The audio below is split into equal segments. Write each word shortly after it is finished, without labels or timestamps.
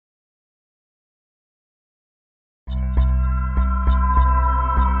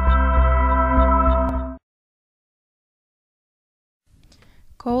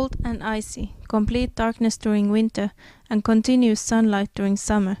Cold and icy, complete darkness during winter, and continuous sunlight during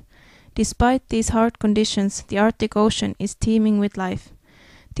summer. Despite these hard conditions, the Arctic Ocean is teeming with life.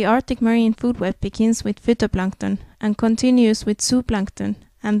 The Arctic marine food web begins with phytoplankton and continues with zooplankton,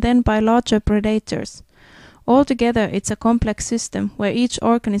 and then by larger predators. Altogether, it's a complex system where each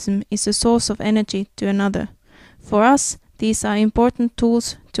organism is a source of energy to another. For us, these are important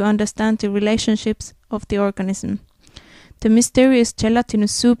tools to understand the relationships of the organism. The mysterious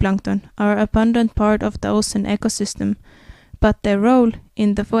gelatinous zooplankton are an abundant part of the ocean ecosystem, but their role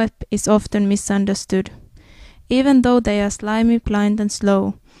in the web is often misunderstood. Even though they are slimy, blind and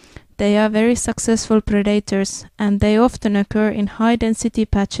slow, they are very successful predators, and they often occur in high-density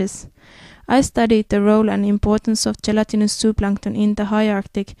patches. I studied the role and importance of gelatinous zooplankton in the high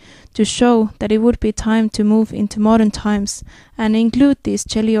Arctic to show that it would be time to move into modern times and include these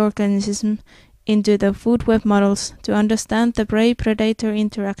jelly organisms into the food web models to understand the prey-predator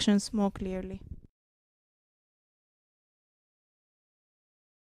interactions more clearly.